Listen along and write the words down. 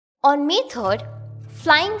On May 3rd,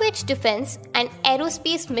 Flying Wedge Defence and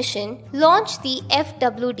Aerospace mission launched the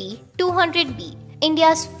FWD-200B,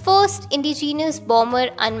 India's first indigenous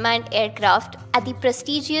bomber unmanned aircraft at the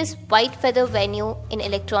prestigious White Feather venue in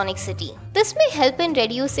Electronic City. This may help in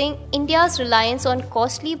reducing India's reliance on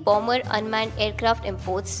costly bomber unmanned aircraft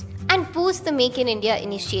imports and boost the Make in India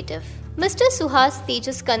initiative. Mr. Suhas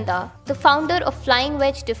Tejaskanda, the founder of Flying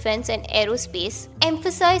Wedge Defence and Aerospace,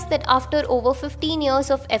 emphasized that after over 15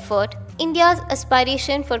 years of effort, India's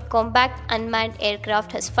aspiration for combat unmanned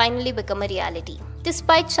aircraft has finally become a reality.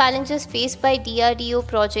 Despite challenges faced by DRDO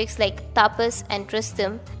projects like Tapas and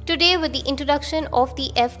Rustom, today with the introduction of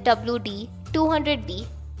the FWD-200B,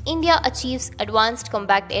 India achieves advanced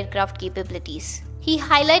combat aircraft capabilities. He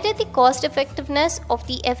highlighted the cost effectiveness of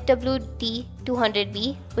the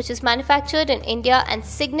FWD-200B, which is manufactured in India and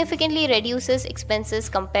significantly reduces expenses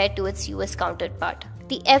compared to its US counterpart.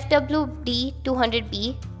 The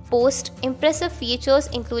FWD-200B boasts impressive features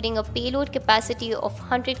including a payload capacity of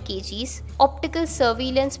 100 kgs, optical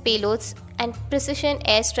surveillance payloads, and precision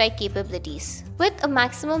airstrike capabilities. With a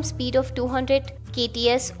maximum speed of 200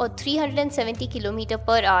 kts or 370 km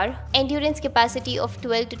per hour, endurance capacity of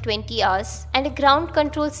 12 to 20 hours, and a ground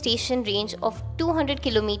control station range of 200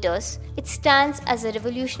 km, it stands as a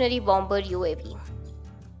revolutionary bomber UAV.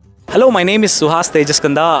 Hello, my name is Suhas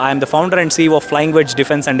Tejaskanda. I am the founder and CEO of Flying Wedge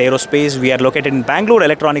Defence and Aerospace. We are located in Bangalore,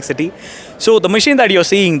 Electronic City. So the machine that you're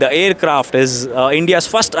seeing, the aircraft, is India's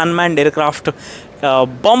first unmanned aircraft,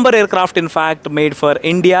 bomber aircraft in fact, made for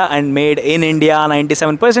India and made in India.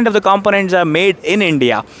 97% of the components are made in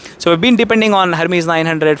India. So we've been depending on Hermes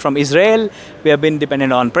 900 from Israel. We have been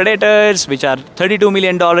dependent on Predators, which are $32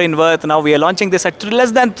 million in worth. Now we are launching this at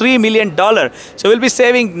less than $3 million. So we'll be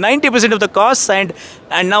saving 90% of the costs, and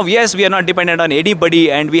now yes, we are not dependent on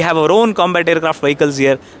anybody, and we have our own combat aircraft vehicles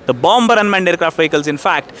here, the bomber unmanned aircraft vehicles in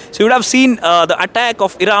fact. So you would have seen the attack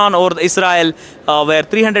of Iran over Israel where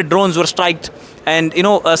 300 drones were striked. And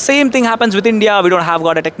same thing happens with India. We don't have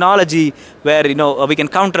got a technology where we can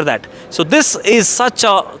counter that. So this is such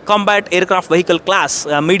a combat aircraft vehicle class,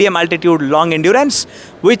 medium altitude, long endurance,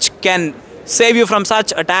 which can save you from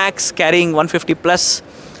such attacks, carrying 150 plus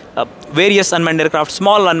various unmanned aircraft,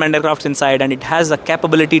 small unmanned aircraft inside, and it has the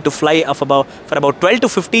capability to fly for about 12 to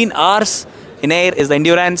 15 hours in air is the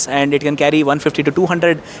endurance, and it can carry 150 to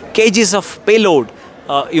 200 kgs of payload.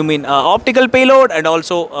 Optical payload, and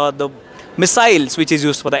also the missiles which is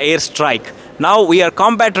used for the air strike. Now we are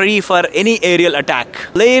combat ready for any aerial attack.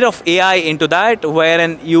 Layer of AI into that,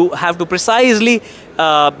 wherein you have to precisely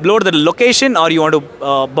load the location, or you want to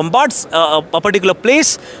bombard a particular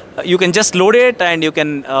place. You can just load it, and you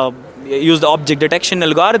can use the object detection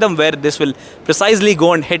algorithm where this will precisely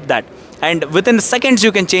go and hit that. And within seconds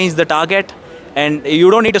you can change the target, and you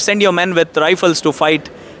don't need to send your men with rifles to fight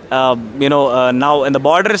now in the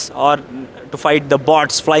borders, or to fight the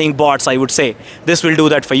bots, flying bots, I would say. This will do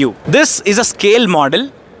that for you. This is a scale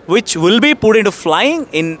model which will be put into flying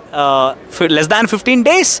in less than 15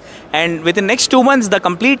 days, and within next 2 months the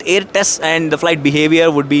complete air tests and the flight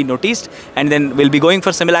behavior would be noticed, and then we'll be going for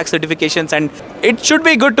Similac certifications, and it should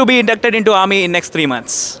be good to be inducted into Army in next 3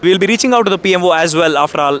 months. We'll be reaching out to the PMO as well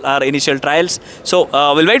after all our initial trials. So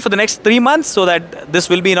we'll wait for the next 3 months so that this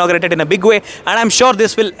will be inaugurated in a big way, and I'm sure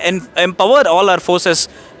this will empower all our forces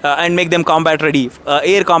and make them combat ready,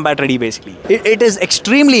 air combat ready basically. It is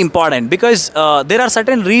extremely important because there are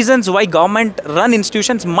certain reasons why government run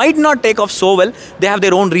institutions might not take off so well. They have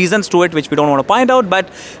their own reasons to it which we don't want to point out, but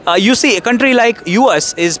you see a country like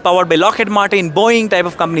US is powered by Lockheed Martin, Boeing type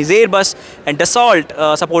of companies, Airbus and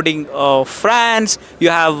Dassault supporting France. You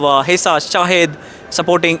have Suhas Tejaskanda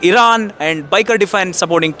supporting Iran, and Biker Defense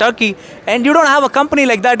supporting Turkey, and you don't have a company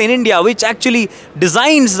like that in India which actually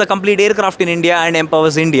designs the complete aircraft in India and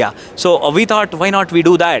empowers India. So we thought, why not we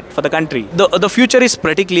do that for the country? The future is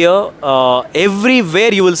pretty clear.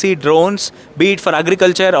 Everywhere you will see drones, be it for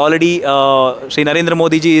agriculture. Already Sri Narendra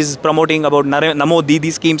Modi ji is promoting about Namo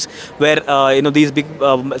Didi schemes where these big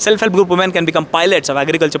self-help group women can become pilots of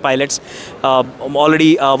agriculture pilots.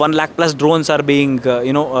 Already 1 lakh plus drones are being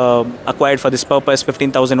acquired for this purpose.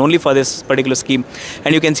 15,000 only for this particular scheme.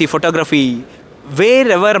 And you can see photography,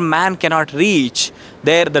 wherever man cannot reach,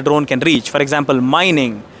 there the drone can reach. For example,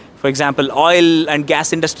 mining, for example, oil and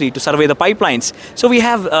gas industry to survey the pipelines. So we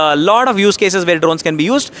have a lot of use cases where drones can be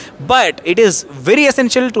used, but it is very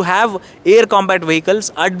essential to have air combat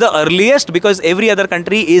vehicles at the earliest, because every other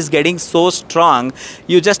country is getting so strong.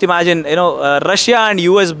 You just imagine, Russia and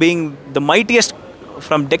US being the mightiest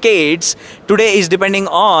from decades, today is depending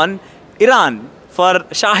on Iran for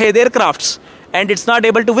Shahed aircrafts. and it's not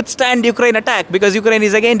able to withstand Ukraine attack because Ukraine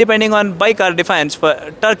is again depending on Baykar defense for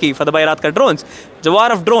Turkey for the Bayraktar drones. It's a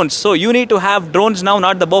war of drones. So you need to have drones now,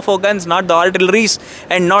 not the Bofo guns, not the artilleries,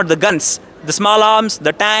 and not the guns. The small arms,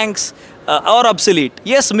 the tanks are obsolete.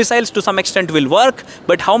 Yes, missiles to some extent will work,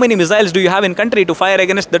 but how many missiles do you have in country to fire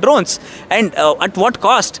against the drones, and at what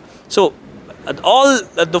cost? So all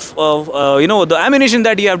the ammunition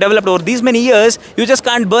that you have developed over these many years, you just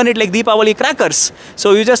can't burn it like Deepavali crackers.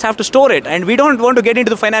 So you just have to store it, and we don't want to get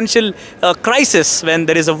into the financial crisis when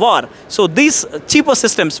there is a war. So these cheaper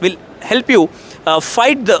systems will help you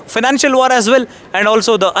fight the financial war as well, and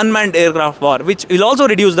also the unmanned aircraft war, which will also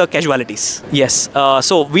reduce the casualties. Yes,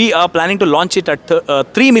 so we are planning to launch it at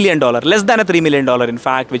 $3 million, less than a $3 million in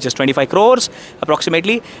fact, which is 25 crores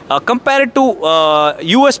approximately, compared to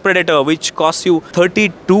US Predator, which costs you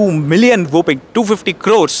 32 million whooping, 250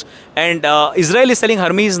 crores. And Israel is selling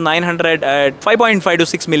Hermes 900 at 5.5 to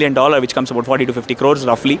 $6 million, which comes about 40 to 50 crores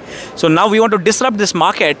roughly. So now we want to disrupt this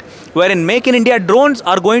market, wherein Make in India drones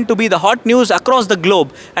are going to be the hot news across the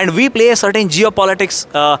globe, and we play a certain geopolitics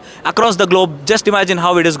across the globe. Just imagine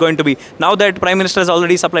how it is going to be. Now that Prime Minister has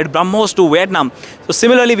already supplied BrahMos to Vietnam, so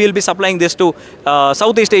similarly we will be supplying this to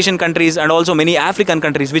Southeast Asian countries and also many African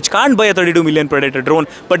countries which can't buy a 32 million Predator drone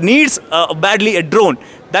but needs badly a drone.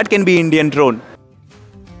 That can be Indian drone.